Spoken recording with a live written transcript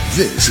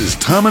This is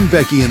Tom and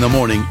Becky in the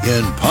morning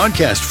in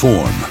podcast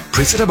form.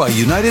 Presented by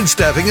United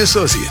Staffing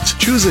Associates.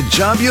 Choose a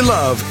job you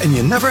love and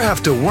you never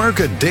have to work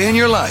a day in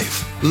your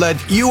life.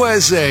 Let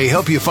USA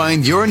help you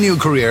find your new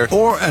career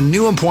or a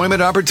new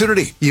employment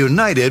opportunity.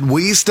 United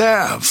We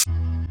Staff.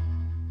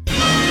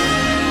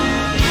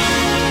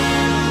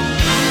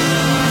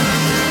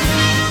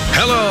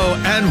 Hello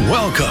and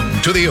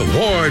welcome to the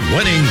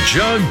award-winning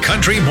Jug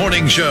Country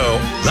Morning Show,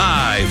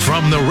 live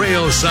from the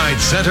Railside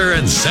Center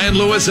in San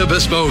Luis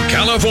Obispo,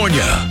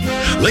 California.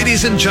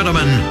 Ladies and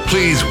gentlemen,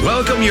 please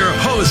welcome your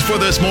hosts for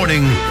this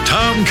morning,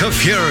 Tom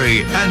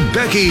Kafuri and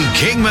Becky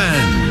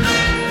Kingman.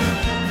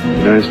 The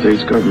United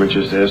States government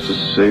just asked us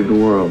to save the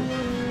world.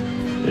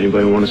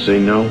 Anybody want to say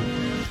no?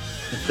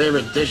 My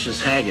favorite dish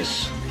is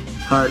haggis.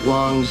 Heart,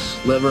 lungs,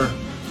 liver.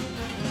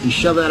 You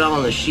shove that all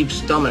in the sheep's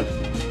stomach,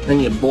 then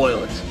you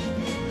boil it.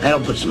 That'll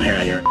put some hair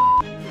on your...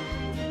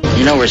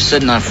 You know, we're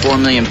sitting on 4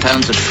 million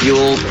pounds of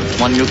fuel,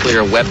 one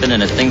nuclear weapon,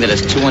 and a thing that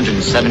has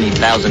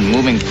 270,000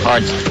 moving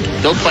parts,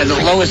 built by the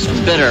lowest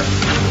bidder.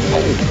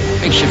 Oh,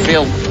 makes you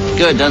feel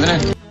good, doesn't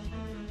it?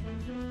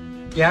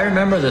 Yeah, I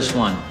remember this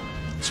one.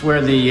 It's where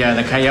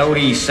the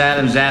coyote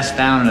sat his ass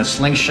down in a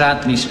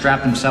slingshot and he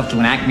strapped himself to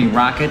an Acme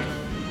rocket.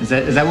 Is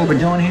that what we're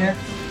doing here?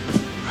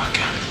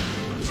 Rocket.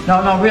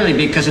 No, really,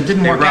 because it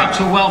didn't work out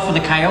too well for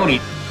the coyote.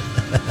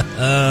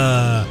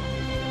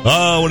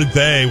 Oh, what a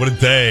day, what a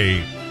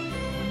day.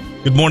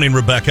 Good morning,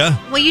 Rebecca.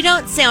 Well, you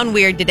don't sound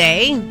weird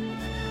today.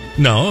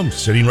 No, I'm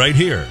sitting right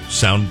here.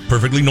 Sound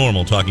perfectly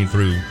normal talking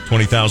through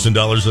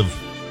 $20,000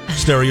 of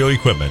stereo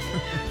equipment.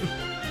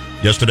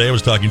 Yesterday I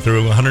was talking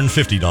through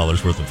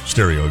 $150 worth of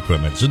stereo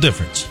equipment. It's a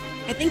difference.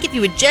 I think if you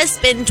would just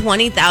spend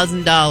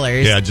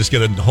 $20,000. Yeah, just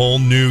get a whole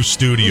new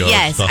studio.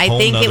 Yes, I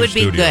think it would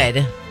be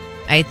good.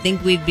 I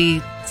think we'd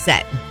be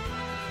set.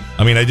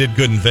 I mean, I did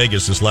good in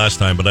Vegas this last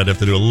time, but I'd have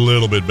to do a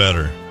little bit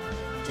better.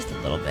 Just a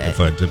little bit. If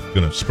I'm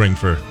going to spring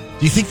for...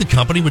 Do you think the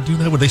company would do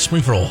that? Would they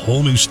spring for a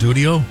whole new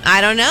studio?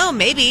 I don't know.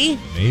 Maybe.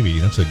 Maybe.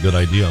 That's a good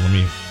idea. Let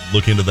me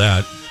look into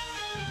that.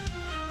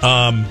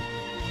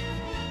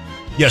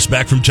 Yes,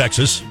 back from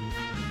Texas.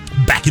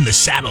 Back in the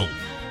saddle.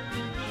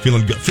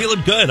 Feeling good.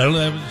 Feeling good. I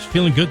was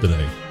feeling good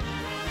today.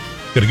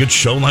 Got a good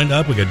show lined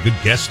up. We got good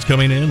guests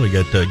coming in. We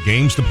got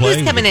games to play.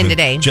 Who's coming in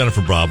today?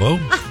 Jennifer Bravo.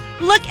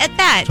 Look at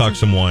that. Talk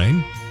some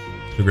wine.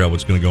 Figure out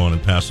what's going to go on in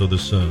Paso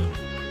this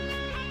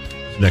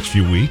next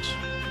few weeks.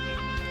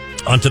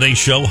 On today's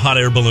show, hot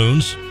air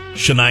balloons,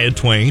 Shania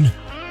Twain,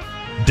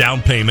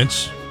 down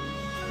payments,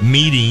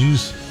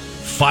 meetings,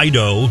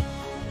 Fido,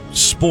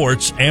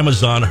 sports,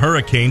 Amazon,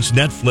 hurricanes,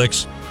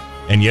 Netflix,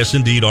 and yes,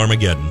 indeed,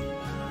 Armageddon.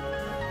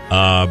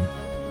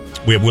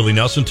 We have Willie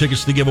Nelson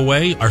tickets to give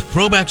away. Our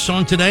throwback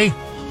song today,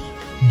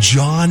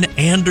 John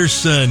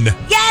Anderson.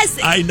 Yes!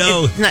 I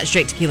know. It's not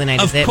Straight Tequila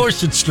Night, is it? Of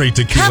course it's Straight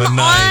Tequila Night. Come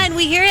on.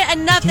 We hear it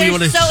enough. Do you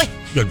They're wanna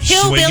so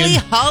hillbilly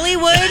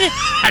Hollywood.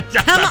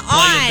 Come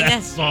on.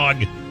 That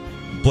song.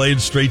 Playing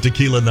Straight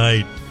Tequila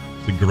Night.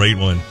 It's a great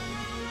one.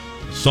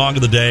 Song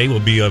of the day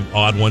will be an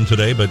odd one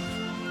today, but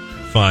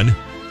fun.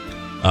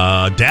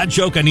 Dad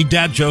joke. I need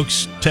dad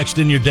jokes. Text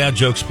in your dad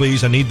jokes,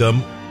 please. I need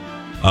them.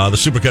 The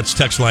Supercuts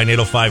text line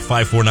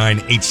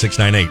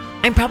 805-549-8698.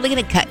 I'm probably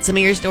going to cut some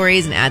of your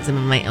stories and add some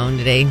of my own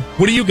today.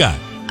 What do you got?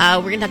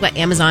 We're going to talk about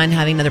Amazon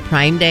having another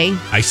Prime Day.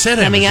 I said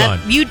coming Amazon.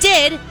 Up. You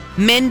did.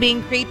 Men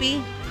being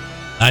creepy.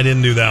 I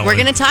didn't do that one.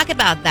 We're going to talk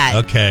about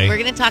that. Okay. We're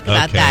going to talk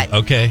about that.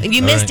 Okay.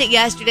 You missed it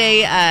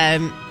yesterday.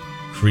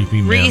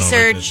 Creepy man.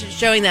 Research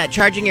showing that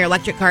charging your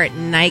electric car at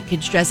night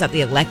could stress out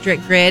the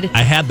electric grid.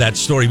 I had that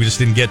story. We just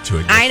didn't get to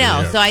it. I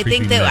know. So I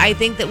think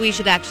that we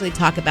should actually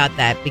talk about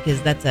that because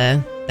that's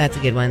a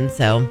good one.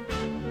 So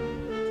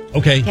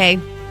okay.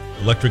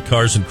 Electric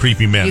cars and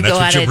creepy men. That's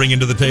what you're bringing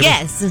to the table?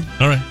 Yes.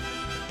 All right.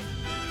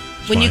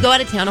 When you go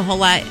out of town a whole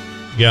lot,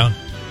 yeah,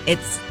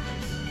 it's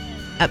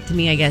up to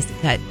me, I guess, to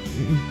cut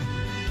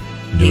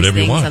do whatever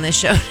you want on this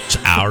show. It's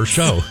our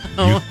show.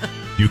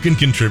 You can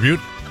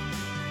contribute.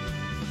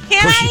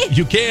 Can I?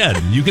 You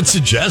can. You can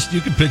suggest.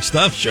 You can pick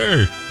stuff.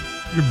 Sure.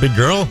 You're a big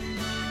girl.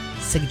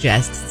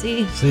 Suggest.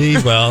 See?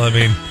 Well, I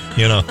mean,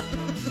 you know.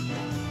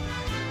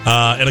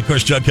 And of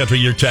course, Jug Country,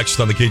 your text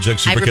on the KJug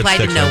Supercuts text. I replied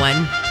to no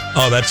one.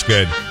 Oh, that's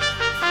good.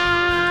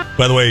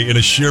 By the way, in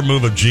a sheer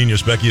move of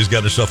genius, Becky has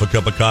got herself a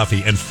cup of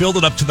coffee and filled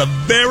it up to the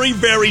very,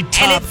 very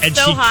top, and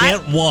so she hot.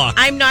 Can't walk.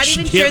 I'm not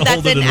even sure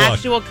that's an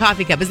actual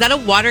coffee cup. Is that a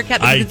water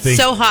cup? Because it's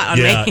so hot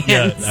on my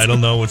hands. Yeah, I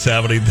don't know what's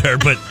happening there,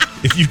 but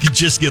if you could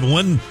just get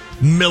 1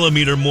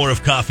 millimeter more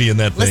of coffee in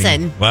that thing.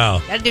 Listen.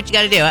 Wow. Gotta do what you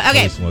gotta do.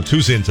 Okay. Well,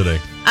 who's in today?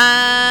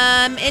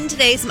 In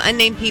today, some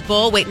unnamed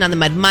people waiting on the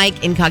Mud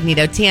Mike,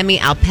 Incognito Tammy,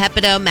 Al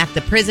Pepito, Mac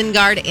the Prison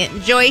Guard,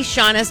 Aunt Joy,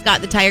 Shauna,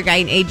 Scott the Tire Guy,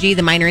 and AG,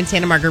 the Miner in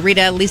Santa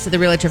Margarita, Lisa the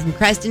Realtor from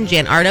Creston,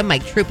 Jan Arda,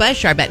 Mike Trupa,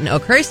 Charbette and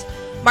Oakhurst,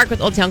 Mark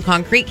with Old Town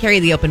Concrete, Carrie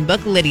the Open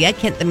Book, Lydia,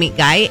 Kent the Meat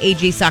Guy,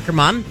 AG Soccer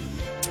Mom,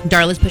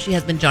 Darla's pushy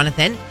husband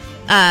Jonathan,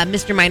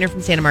 Mr. Miner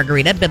from Santa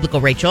Margarita,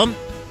 Biblical Rachel,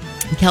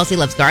 Kelsey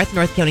loves Garth.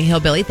 North County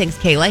Hillbilly thanks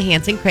Kayla.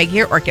 Hanson, Craig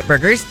here. Orchid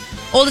Burgers.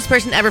 Oldest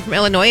person ever from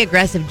Illinois,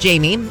 aggressive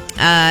Jamie.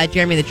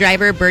 Jeremy the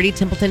driver. Birdie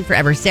Templeton,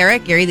 forever Sarah.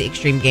 Gary the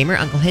extreme gamer.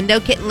 Uncle Hindo.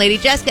 Kitten Lady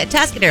Jessica.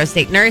 Tascadero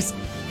State Nurse.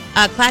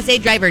 Class A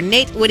driver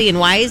Nate, Woody and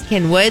Wise.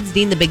 Ken Woods.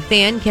 Dean the big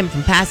fan. Kim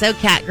from Paso.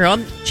 Cat Girl.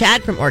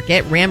 Chad from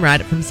Orchid.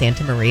 Ramrod from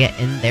Santa Maria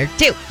in there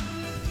too.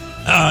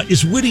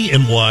 Is Woody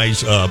and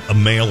Wise a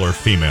male or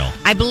female?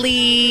 I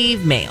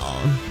believe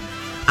male.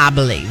 I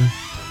believe.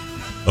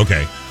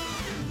 Okay.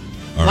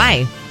 All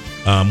Why?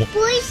 Right.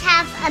 Boys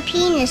have a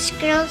penis,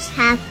 girls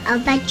have a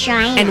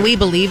vagina. And we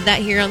believe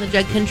that here on the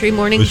Jug Country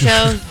Morning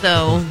Show,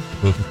 so...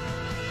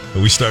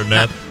 Are we starting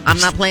that? I'm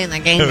not playing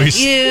that game with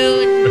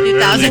you in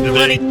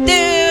 2022.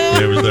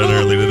 Yeah, we started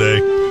early today.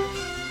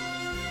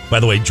 By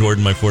the way,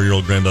 Jordan, my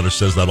 4-year-old granddaughter,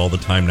 says that all the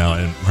time now,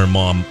 and her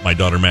mom, my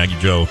daughter Maggie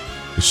Jo,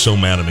 is so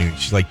mad at me.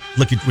 She's like,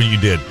 look at what you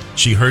did.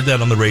 She heard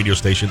that on the radio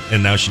station,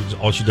 and now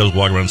all she does is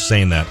walk around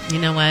saying that. You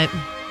know what?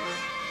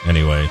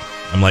 Anyway,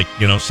 I'm like,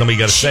 somebody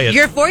got to say it.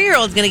 Your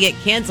 4-year-old's going to get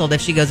canceled if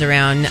she goes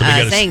around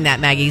saying that,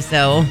 Maggie,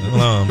 so...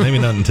 Well, maybe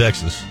not in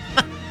Texas.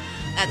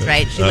 That's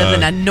right. She lives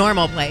in a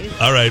normal place.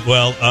 All right,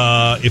 well,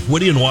 if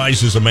Woody and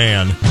Wise is a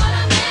man...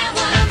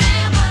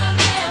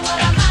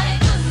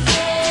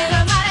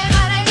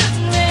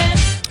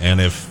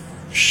 And if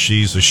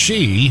she's a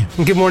she...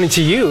 Good morning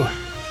to you.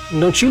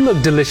 Don't you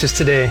look delicious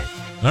today?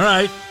 All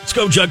right, let's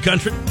go, Jug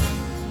Country.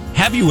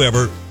 Have you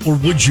ever, or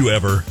would you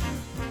ever,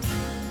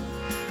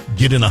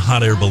 get in a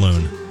hot air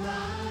balloon?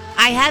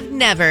 I have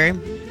never.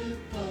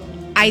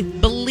 I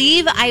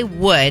believe I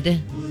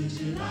would.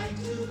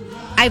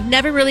 I've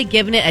never really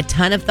given it a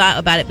ton of thought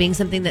about it being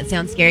something that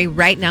sounds scary.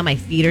 Right now, my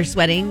feet are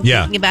sweating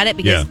thinking about it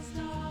because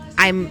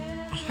I'm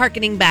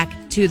hearkening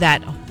back to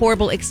that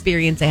horrible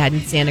experience I had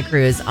in Santa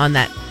Cruz on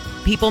that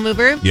people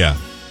mover. Yeah.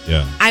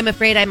 I'm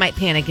afraid I might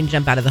panic and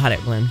jump out of the hot air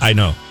balloon. I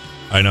know.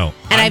 And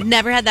I've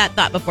never had that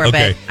thought before,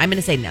 but I'm going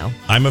to say no.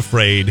 I'm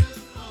afraid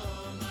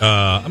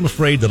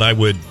that I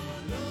would...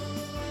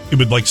 It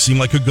would seem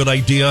like a good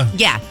idea.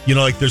 Yeah.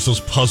 Like there's those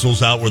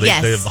puzzles out where they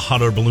have the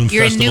hot air balloon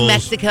You're festivals. in New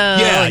Mexico.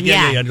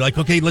 Yeah. You're like,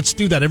 okay, let's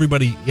do that.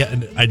 Everybody,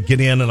 and I'd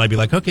get in and I'd be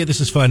like, okay, this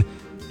is fun.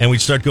 And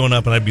we'd start going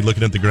up and I'd be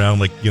looking at the ground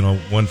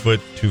 1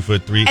 foot, 2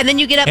 foot, 3. And then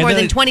you get up more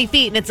than 20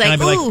 feet and it's like,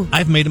 and I'd be like,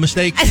 I've made a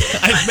mistake.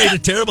 I've made a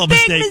terrible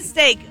big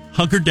mistake.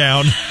 Hunker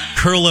down,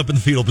 curl up in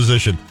the fetal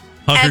position.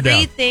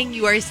 Everything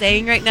you are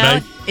saying right now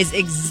is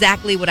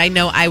exactly what I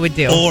know I would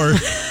do. Or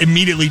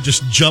immediately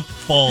just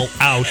fall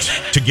out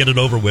to get it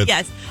over with.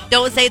 Yes.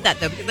 Don't say that,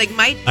 though, because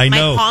my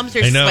palms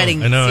are seriously.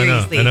 sweating. I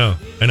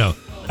know.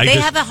 They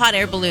have a hot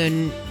air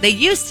balloon. They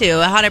used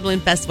to, a hot air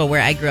balloon festival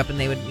where I grew up, and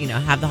they would,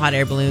 have the hot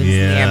air balloons in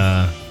the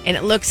air. And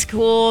it looks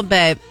cool,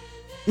 but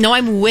no,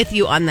 I'm with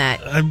you on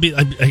that. I'd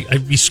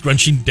be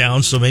scrunching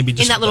down, so maybe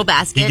just... In that little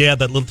basket? Yeah,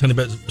 that little tiny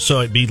basket. So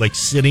I'd be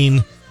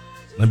sitting...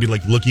 I'd be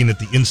looking at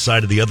the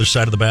inside of the other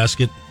side of the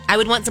basket. I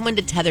would want someone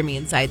to tether me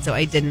inside so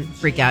I didn't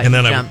freak out and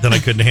jump. Then I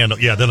couldn't handle.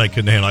 Yeah, then I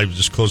couldn't handle. I would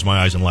just close my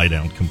eyes and lie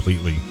down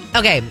completely.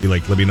 Okay. Be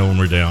like, let me know when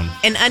we're down.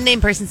 An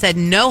unnamed person said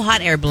no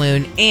hot air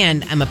balloon,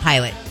 and I'm a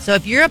pilot. So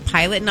if you're a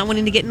pilot not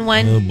wanting to get in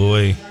one, oh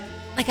boy,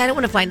 I don't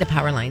want to fly into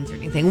power lines or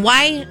anything.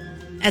 Why,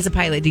 as a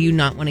pilot, do you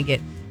not want to get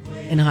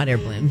in a hot air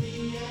balloon?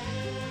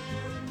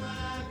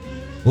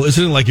 Well,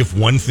 isn't it if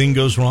one thing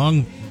goes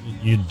wrong,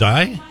 you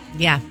die?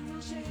 Yeah.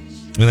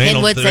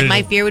 Ken Wood said,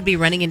 my fear would be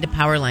running into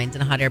power lines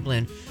in a hot air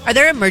balloon. Are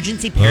there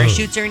emergency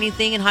parachutes or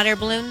anything in hot air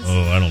balloons?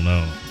 Oh, I don't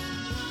know.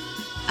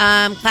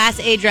 Class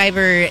A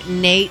driver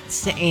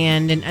Nate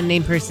and an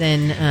unnamed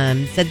person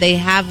said they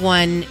have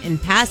one in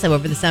Paso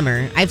over the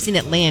summer. I've seen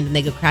it land and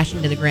they go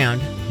crashing to the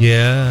ground.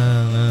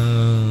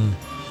 Yeah.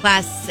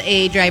 Class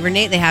A driver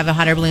Nate, they have a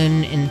hot air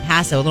balloon in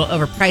Paso. A little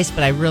overpriced,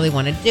 but I really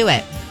want to do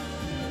it.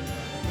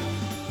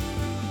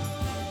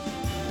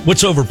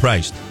 What's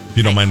overpriced? If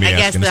you don't mind me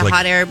asking. I guess the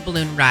hot air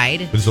balloon ride.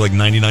 Is it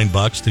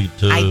 $99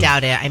 to... I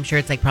doubt it. I'm sure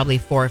it's probably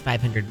 $400 or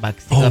 $500 to go up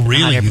in a hot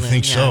really? air balloon. You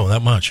think so?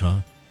 That much, huh?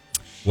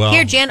 Well,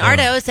 here, Jan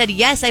Ardo said,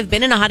 yes, I've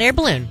been in a hot air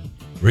balloon.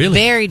 Really?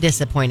 Very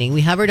disappointing.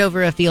 We hovered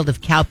over a field of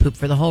cow poop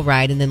for the whole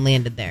ride and then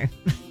landed there.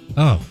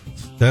 Oh,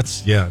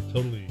 that's,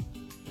 totally.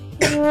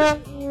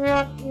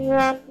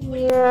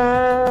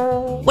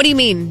 What do you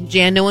mean,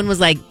 Jan? No one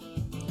was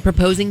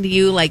proposing to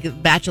you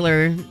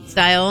bachelor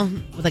style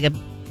with a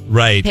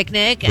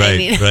picnic?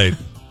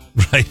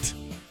 Right.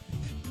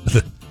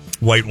 The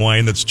white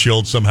wine that's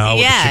chilled somehow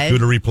with a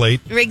charcuterie plate.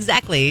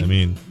 Exactly. I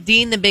mean,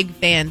 Dean, the big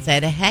fan,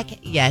 said, heck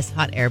yes,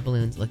 hot air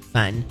balloons look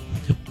fun.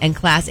 And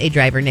Class A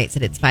driver Nate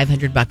said it's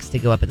 $500 to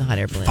go up in the hot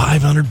air balloon.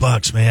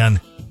 $500, man.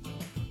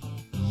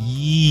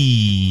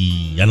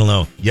 Yee. I don't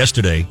know.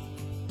 Yesterday,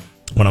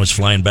 when I was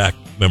flying back,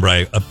 remember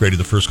I upgraded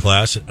the first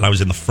class and I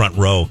was in the front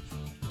row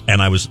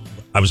and I was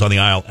on the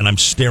aisle and I'm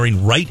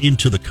staring right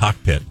into the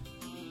cockpit.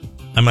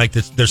 I'm like,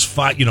 there's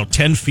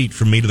 10 feet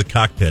from me to the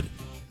cockpit.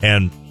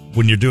 And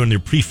when you're doing your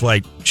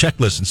pre-flight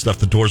checklist and stuff,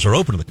 the doors are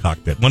open to the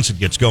cockpit. Once it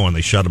gets going,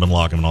 they shut them and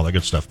lock them and all that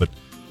good stuff. But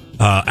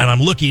and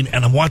I'm looking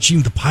and I'm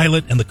watching the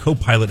pilot and the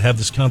co-pilot have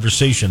this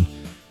conversation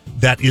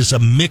that is a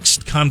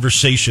mixed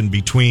conversation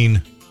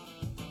between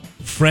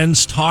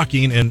friends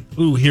talking, and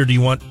here, do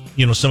you want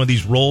some of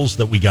these rolls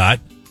that we got?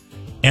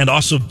 And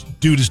also,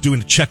 dude is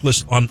doing a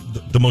checklist on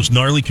the most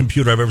gnarly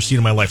computer I've ever seen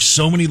in my life.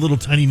 So many little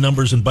tiny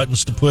numbers and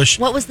buttons to push.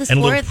 What was this and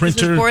for? A little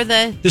printer.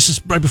 This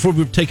is right before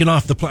we were taking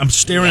off. I'm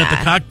staring at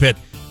the cockpit,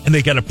 and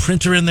they got a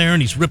printer in there,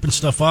 and he's ripping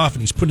stuff off,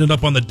 and he's putting it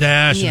up on the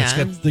dash,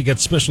 and they got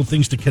special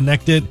things to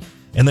connect it.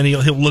 And then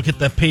he'll look at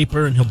that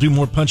paper, and he'll do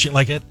more punching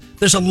like it.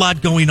 There's a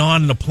lot going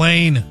on in a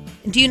plane.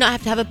 Do you not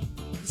have to have a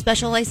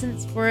special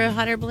license for a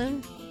hot air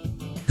balloon?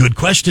 Good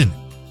question.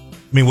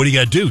 I mean, what do you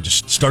got to do?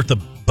 Just start the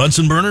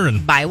Bunsen burner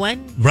and buy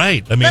one?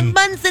 Right. I mean, the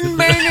Bunsen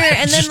burner.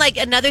 And then, like,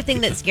 another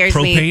thing that scares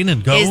me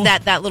and go. is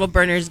that little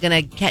burner is going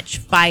to catch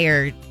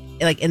fire,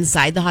 like,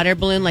 inside the hot air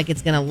balloon. Like,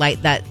 it's going to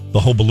light the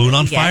whole balloon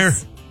on fire?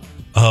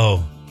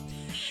 Oh.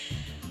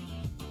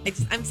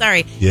 I'm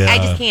sorry. Yeah. I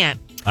just can't.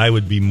 I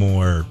would be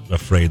more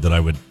afraid that I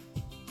would,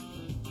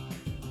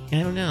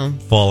 I don't know,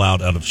 fall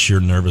out of sheer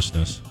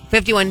nervousness.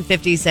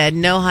 5150 said,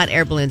 no hot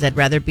air balloons. I'd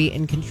rather be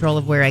in control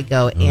of where I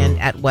go and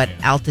at what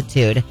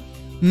altitude.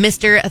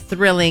 Mr.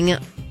 Thrilling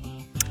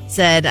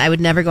said, I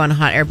would never go on a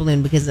hot air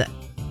balloon because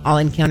I'll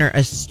encounter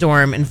a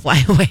storm and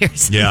fly away or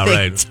something. Yeah,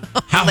 right.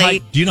 How high?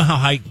 Do you know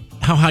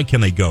how high can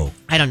they go?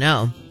 I don't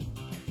know.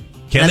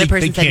 Another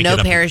person said no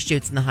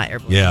parachutes in the hot air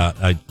balloon. Yeah,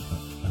 I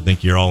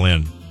think you're all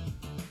in.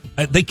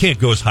 They can't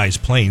go as high as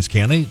planes,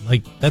 can they?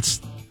 Like, that's...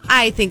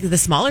 I think the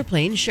smaller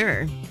plane,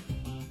 sure.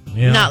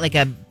 Yeah. Not like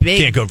a big...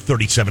 Can't go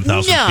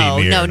 37,000 feet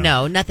in the air.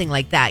 No, nothing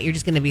like that. You're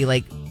just going to be,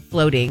 like,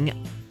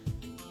 floating.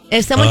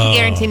 If someone can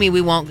guarantee me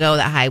we won't go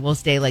that high, we'll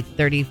stay, like,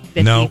 30,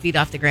 50 feet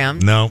off the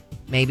ground. No.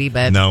 Maybe,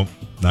 but... No,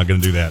 not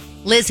going to do that.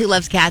 Liz, who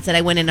loves cats, said,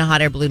 I went in a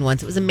hot air balloon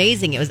once. It was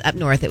amazing. It was up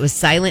north. It was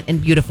silent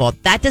and beautiful.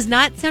 That does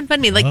not sound fun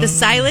to me. Like, the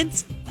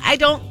silence, I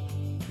don't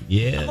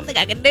think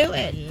I can do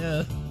it.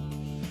 Yeah.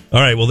 All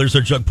right, well, there's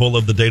our jug pull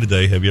of the day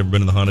today. Have you ever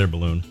been in the hot air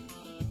balloon?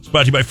 It's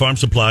brought to you by Farm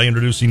Supply,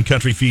 introducing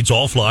Country Feed's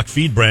All Flock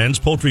feed brands,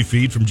 poultry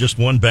feed from just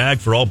one bag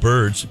for all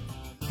birds.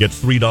 Get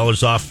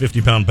 $3 off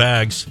 50-pound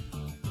bags.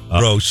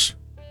 Gross.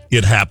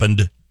 It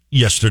happened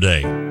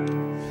yesterday.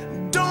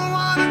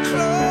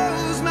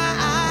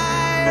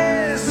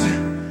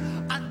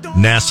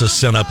 NASA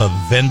sent up a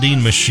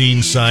vending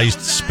machine-sized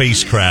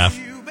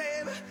spacecraft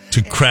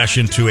to crash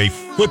into a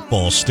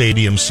football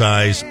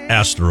stadium-sized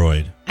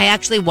asteroid. I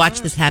actually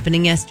watched this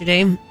happening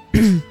yesterday.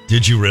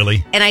 Did you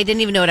really? And I didn't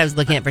even know what I was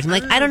looking at first. I'm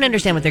like, I don't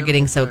understand what they're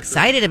getting so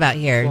excited about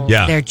here.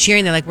 Yeah. They're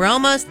cheering. They're like, we're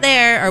almost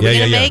there. Are we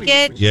going to make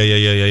it?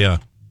 Yeah.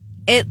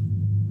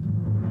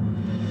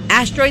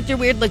 Asteroids are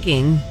weird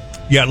looking.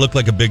 Yeah, it looked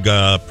like a big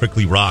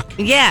prickly rock.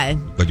 Yeah.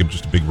 Like it was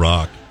just a big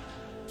rock.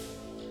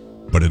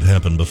 But it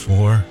happened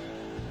before. Oh,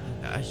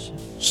 gosh.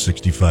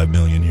 65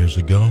 million years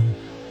ago.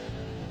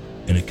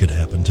 And it could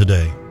happen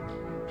today.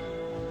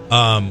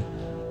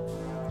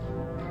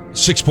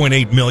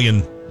 6.8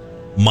 million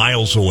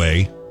miles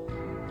away.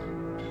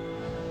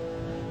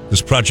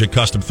 This project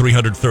cost him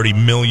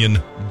 $330 million.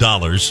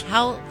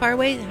 How far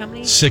away? How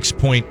many?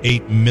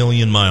 6.8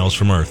 million miles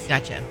from Earth.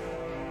 Gotcha.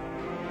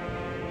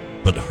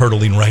 But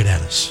hurtling right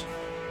at us.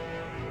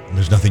 And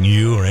there's nothing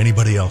you or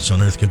anybody else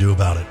on Earth can do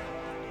about it.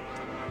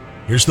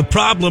 Here's the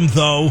problem,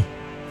 though.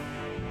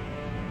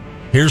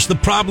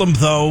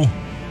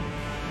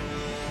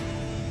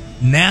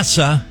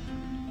 NASA,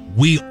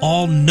 we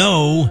all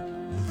know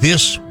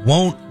this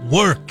won't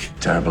work.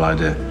 Terrible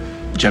idea.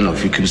 General,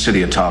 if you consider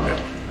your target,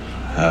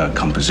 her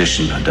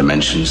composition, her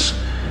dimensions,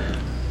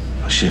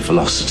 her sheer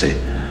velocity,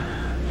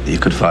 you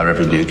could fire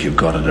every nuke you've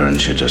got at her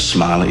and she'll just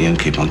smile at you and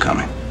keep on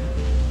coming.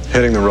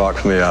 Hitting the rock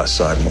from the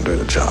outside won't do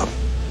the job.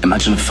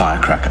 Imagine a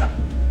firecracker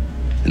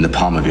in the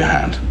palm of your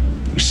hand.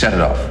 You set it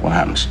off, what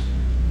happens?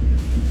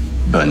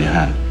 Burn your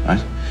hand,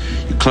 right?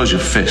 You close your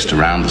fist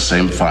around the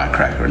same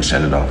firecracker and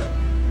set it off.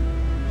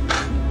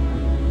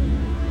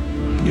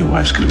 Your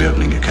wife's going to be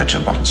opening your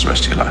ketchup bottles the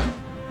rest of your life.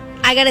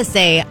 I got to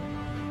say,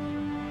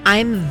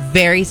 I'm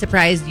very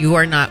surprised you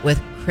are not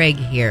with Craig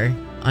here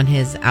on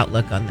his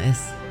outlook on this.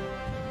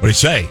 What did he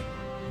say?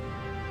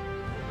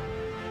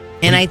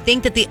 And I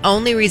think that the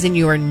only reason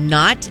you are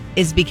not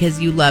is because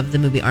you love the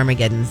movie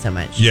Armageddon so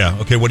much. Yeah,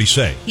 okay, what did he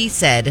say? He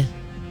said,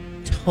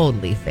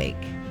 totally fake.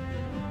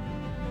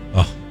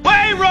 Oh.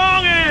 Way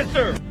wrong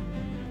answer!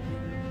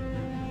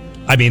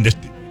 I mean,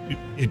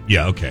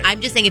 yeah, okay.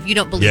 I'm just saying, if you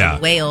don't believe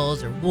in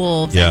whales or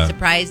wolves, I'm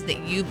surprised that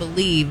you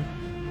believe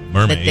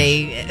mermaids. That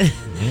they...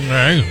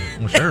 Right,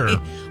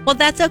 sure. Well,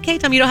 that's okay,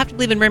 Tom. You don't have to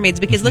believe in mermaids,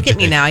 because look at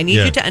me now. I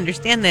need you to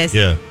understand this.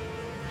 Yeah.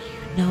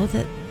 You know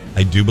that...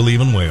 I do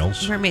believe in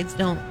whales. Mermaids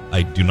don't.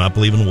 I do not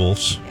believe in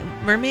wolves.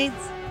 Mermaids?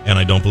 And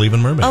I don't believe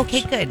in mermaids.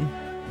 Okay, good.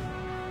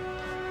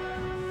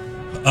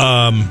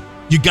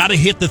 You got to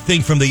hit the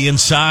thing from the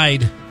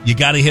inside. You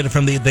got to hit it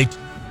from the...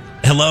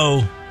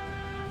 Hello?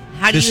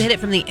 How do you hit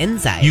it from the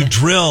inside? You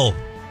drill.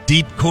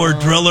 Deep core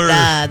driller.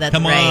 That's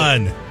Come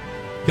right.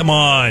 Come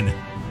on.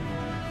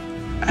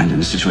 And in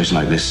a situation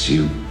like this,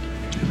 you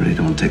really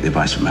don't want to take the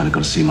advice from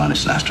medical C- in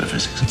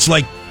astrophysics. It's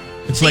like...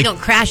 So you don't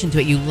crash into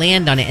it, you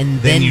land on it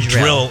and then you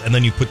drill. And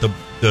then you put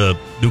the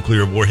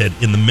nuclear warhead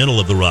in the middle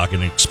of the rock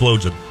and it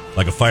explodes at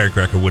like a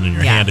firecracker would in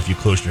your Yeah. hand if you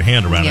closed your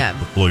hand around Yeah.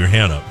 it, blow your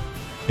hand up.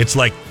 It's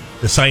like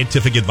the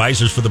scientific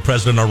advisors for the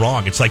president are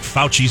wrong. It's like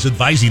Fauci's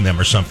advising them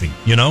or something,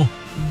 you know?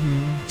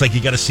 Mm-hmm. It's like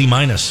you got a C-.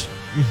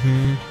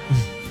 Mm-hmm.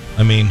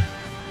 I mean,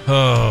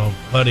 oh,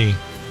 buddy.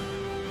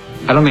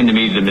 I don't mean to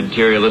be the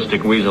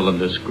materialistic weasel of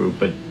this group,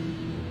 but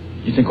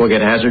you think we'll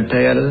get hazard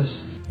pay out of this?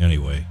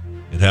 Anyway,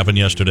 it happened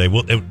yesterday.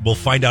 We'll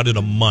find out in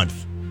a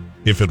month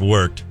if it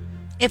worked.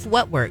 If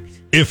what worked?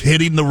 If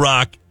hitting the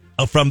rock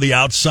from the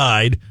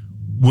outside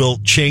will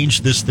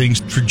change this thing's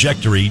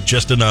trajectory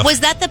just enough. Was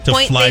that the to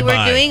point fly they were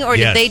by. doing, or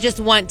Yes. did they just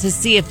want to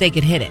see if they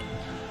could hit it?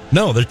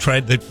 No, they're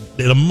trying.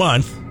 In a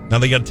month now,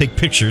 they got to take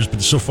pictures, but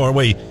it's so far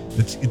away.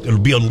 It'll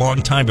be a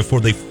long time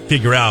before they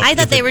figure out. I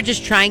thought if they it- were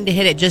just trying to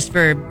hit it just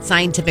for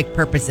scientific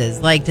purposes,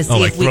 like to see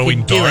like if we throwing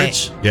could do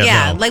darts? it.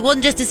 Yeah, no. like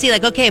just to see,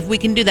 like, okay, if we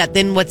can do that,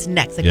 then what's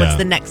next? Like, Yeah. what's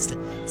the next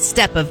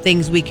step of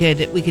things we could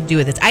do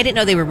with this? I didn't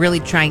know they were really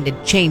trying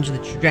to change the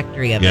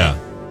trajectory of Yeah.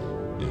 it.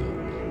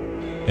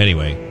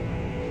 Anyway,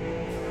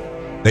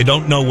 they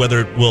don't know whether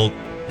it will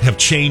have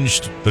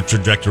changed the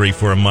trajectory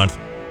for a month,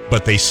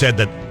 but they said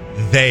that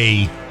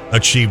they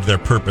achieved their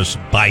purpose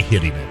by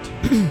hitting it.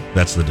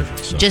 That's the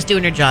difference. So. Just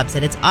doing her job.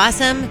 Said it's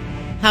awesome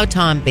how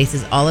Tom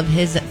bases all of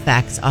his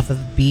facts off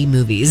of B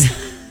movies.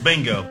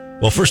 Bingo.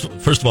 Well, first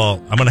of all,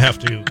 I'm going to have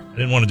to. I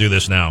didn't want to do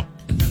this now,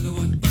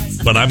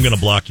 but I'm going to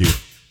block you.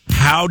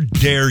 How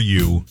dare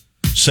you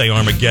say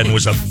Armageddon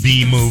was a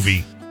B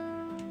movie?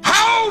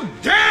 How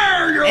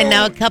dare you! And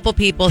now a couple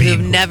people who've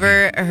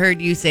never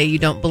heard you say you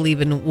don't believe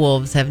in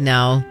wolves have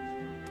now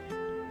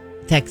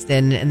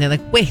texted and they're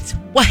like, wait,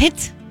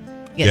 what?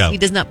 Yes, Yeah. he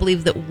does not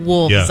believe that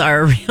wolves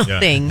are a real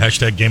thing.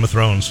 Hashtag Game of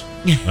Thrones.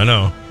 I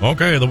know.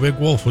 Okay, the big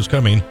wolf was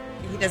coming.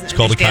 He doesn't It's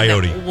called a understand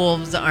coyote. that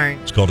wolves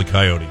aren't It's called a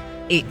coyote.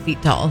 8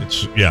 feet tall.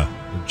 It's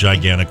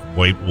gigantic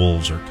white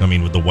wolves are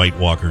coming with the White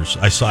Walkers.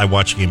 I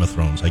watched Game of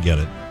Thrones. I get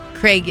it.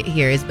 Craig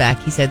here is back.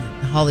 He said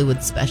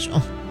Hollywood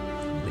special.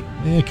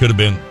 It could have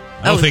been.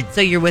 I don't think. So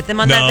you're with him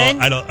on No, that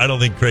then? I don't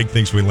think Craig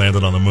thinks we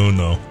landed on the moon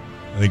though.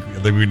 I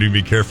think we need to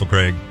be careful,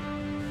 Craig.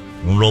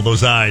 Don't roll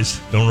those eyes.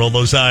 Don't roll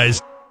those eyes.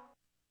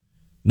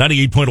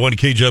 98.1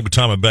 KJUG with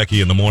Tom and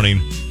Becky in the morning.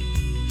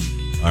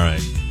 All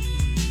right.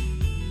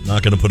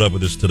 Not going to put up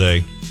with this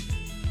today.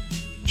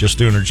 Just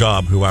doing her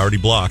job, who I already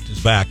blocked,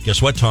 is back. Guess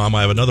what, Tom?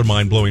 I have another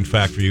mind-blowing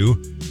fact for you.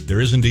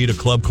 There is indeed a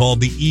club called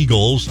the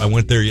Eagles. I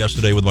went there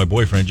yesterday with my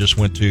boyfriend. I just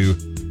want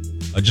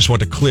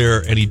to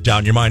clear any doubt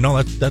in your mind.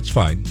 No, that's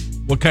fine.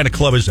 What kind of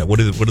club is that? What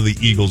do the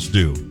Eagles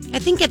do? I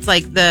think it's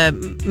like the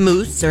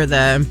moose or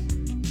the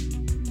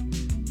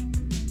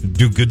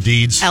Do good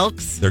deeds?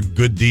 Elks. They're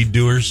good deed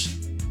doers?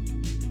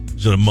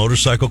 Is it a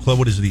motorcycle club?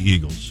 What is the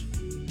Eagles?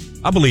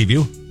 I believe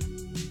you.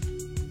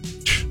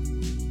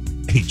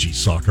 AG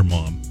Soccer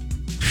Mom.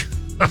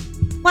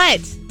 what?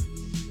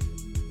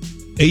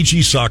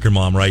 AG Soccer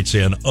Mom writes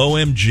in,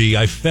 OMG,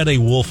 I fed a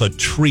wolf a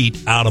treat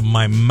out of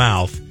my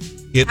mouth.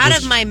 It Out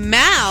was of my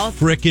mouth?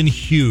 frickin'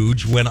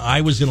 huge. When I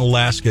was in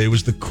Alaska, it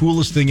was the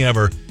coolest thing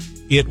ever.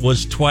 It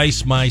was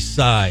twice my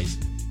size.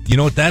 You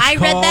know what that's I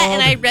called? read that,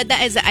 and I read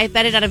that as I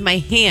fed it out of my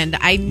hand.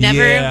 I never...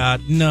 Yeah,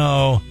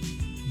 no.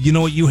 You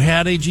know what you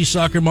had, AG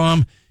Soccer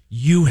Mom?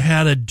 You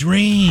had a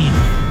dream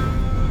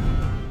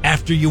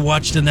after you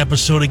watched an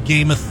episode of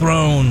Game of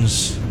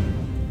Thrones.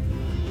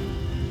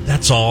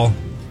 That's all.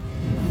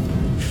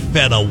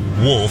 Fed a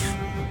wolf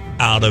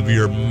out of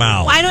your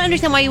mouth. Well, I don't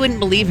understand why you wouldn't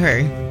believe her.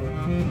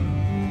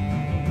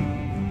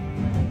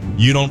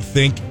 You don't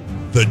think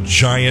the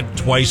giant,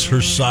 twice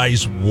her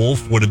size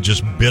wolf would have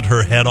just bit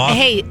her head off?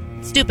 Hey,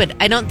 stupid.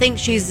 I don't think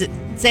she's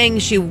saying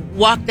she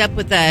walked up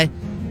with a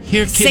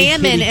Here, kitty,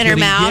 salmon kitty, in her kitty.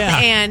 mouth. Yeah,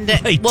 And,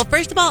 right. well,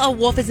 first of all, a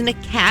wolf isn't a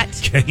cat.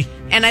 Okay.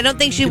 And I don't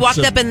think she It's walked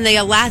a up in the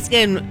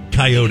Alaskan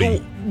coyote.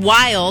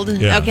 wild,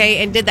 Yeah.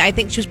 okay, and did that. I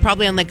think she was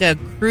probably on like a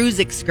cruise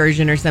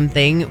excursion or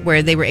something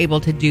where they were able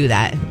to do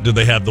that. Did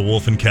they have the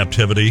wolf in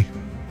captivity?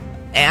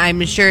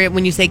 I'm sure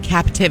when you say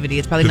captivity,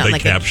 it's probably Did not they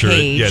like capture a it?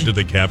 cage. Yeah, did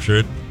they capture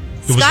it?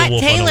 It was the Scott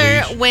wolf on a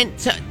Taylor leash. went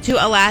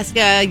to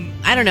Alaska,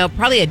 I don't know,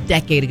 probably a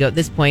decade ago at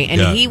this point, and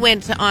Yeah. he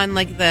went on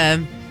like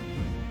the,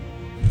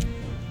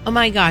 oh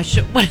my gosh,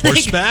 what are they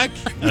Horseback?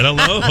 I don't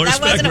know. That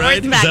Horseback wasn't a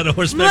ride? Is that a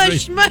horseback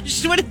Mush, ride?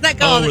 mush. What is that Oh,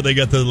 called? where they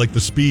got the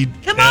speed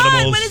Come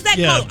animals. on, what is that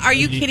called? Are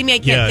you kidding me? I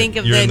can't Yeah, think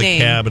of you're the in the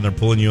name. cab and they're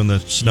pulling you in the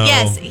snow.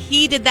 Yes,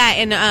 he did that,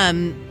 and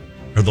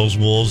Are those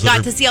wolves? got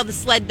that to see all the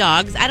sled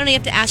dogs. I don't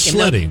even have to ask him.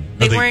 Sledding. No,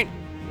 they Are they- weren't.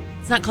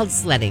 It's not called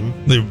sledding.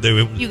 They,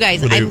 You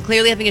guys, were they- I'm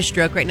clearly having a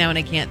stroke right now, and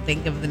I can't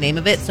think of the name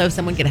of it. So if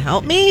someone can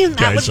help me, that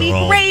Guys would be are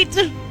all- great.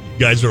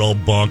 guys are all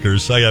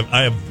bonkers.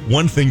 I have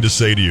one thing to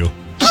say to you.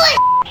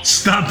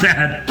 Stop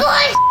that.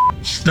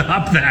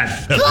 Stop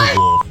that. Fed a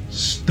wolf.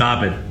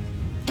 Stop it.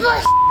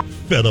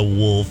 Fed a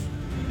wolf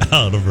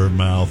out of her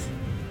mouth.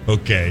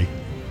 Okay.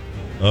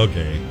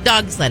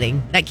 Dog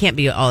sledding. That can't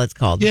be all it's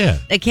called. Yeah.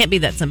 It can't be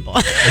that simple.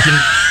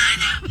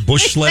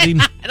 Bush sledding.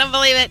 I don't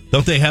believe it.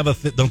 Don't they have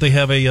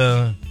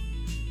a?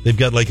 They've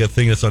got like a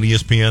thing that's on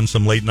ESPN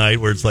some late night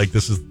where it's like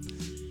this is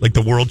like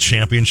the world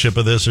championship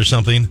of this or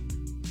something.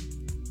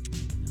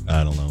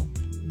 I don't know.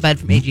 Bud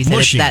from AG said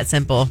Mushing. it's that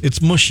simple.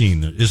 It's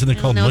mushing. Isn't it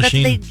called No, that's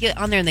mushing? they get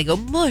on there and they go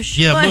mush.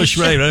 Yeah, mush,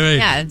 right.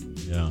 Yeah.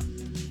 Yeah.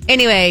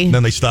 Anyway. And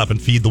then they stop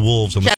and feed the wolves on the